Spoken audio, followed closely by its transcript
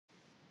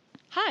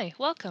Hi,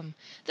 welcome.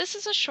 This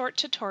is a short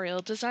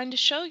tutorial designed to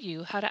show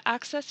you how to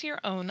access your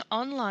own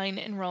online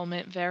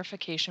enrollment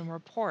verification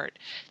report.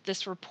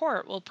 This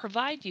report will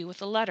provide you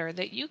with a letter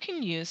that you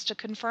can use to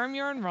confirm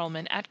your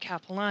enrollment at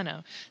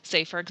Capilano,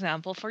 say for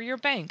example for your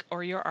bank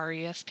or your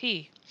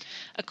RESP.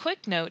 A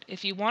quick note,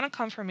 if you want a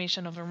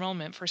confirmation of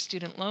enrollment for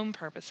student loan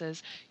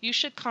purposes, you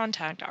should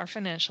contact our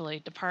financial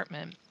aid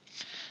department.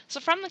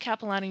 So from the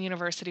Capilano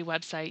University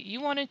website,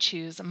 you want to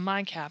choose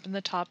MyCap in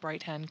the top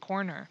right-hand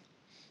corner.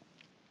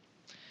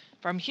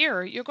 From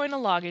here, you're going to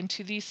log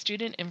into the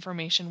Student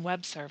Information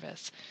Web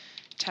Service.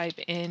 Type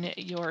in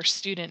your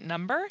student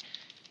number,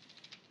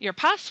 your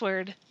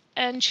password,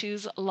 and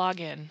choose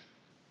Login.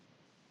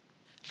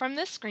 From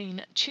this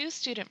screen, choose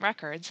Student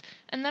Records,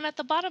 and then at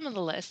the bottom of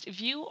the list,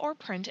 View or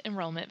Print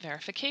Enrollment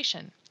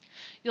Verification.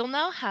 You'll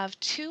now have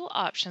two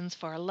options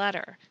for a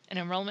letter: an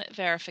enrollment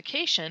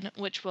verification,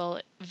 which will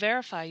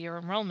verify your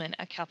enrollment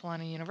at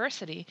Capilano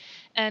University,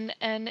 and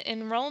an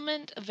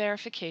enrollment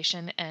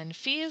verification and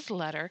fees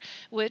letter,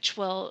 which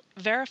will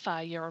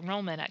verify your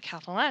enrollment at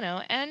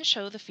Capilano and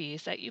show the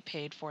fees that you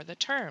paid for the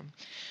term.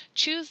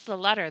 Choose the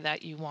letter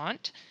that you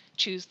want,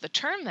 choose the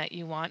term that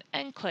you want,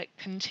 and click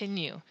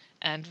Continue.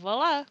 And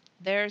voila,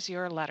 there's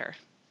your letter.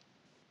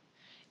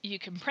 You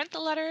can print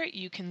the letter,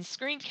 you can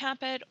screen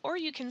cap it, or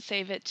you can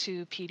save it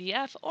to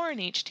PDF or an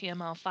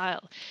HTML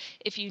file.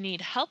 If you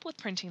need help with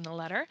printing the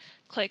letter,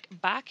 click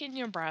back in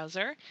your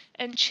browser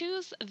and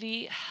choose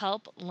the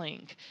Help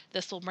link.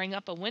 This will bring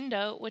up a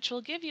window which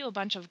will give you a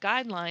bunch of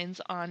guidelines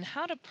on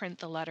how to print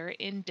the letter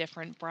in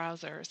different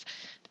browsers.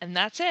 And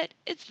that's it.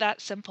 It's that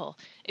simple.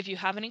 If you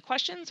have any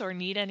questions or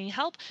need any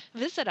help,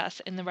 visit us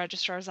in the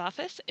Registrar's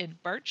office in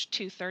Birch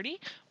 230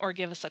 or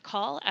give us a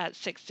call at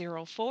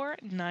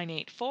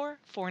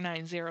 604-984-4900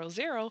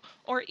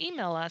 or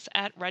email us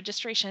at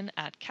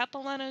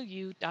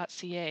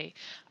registration@capilanou.ca.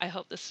 I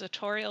hope this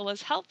tutorial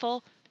was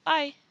helpful.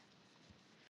 Bye!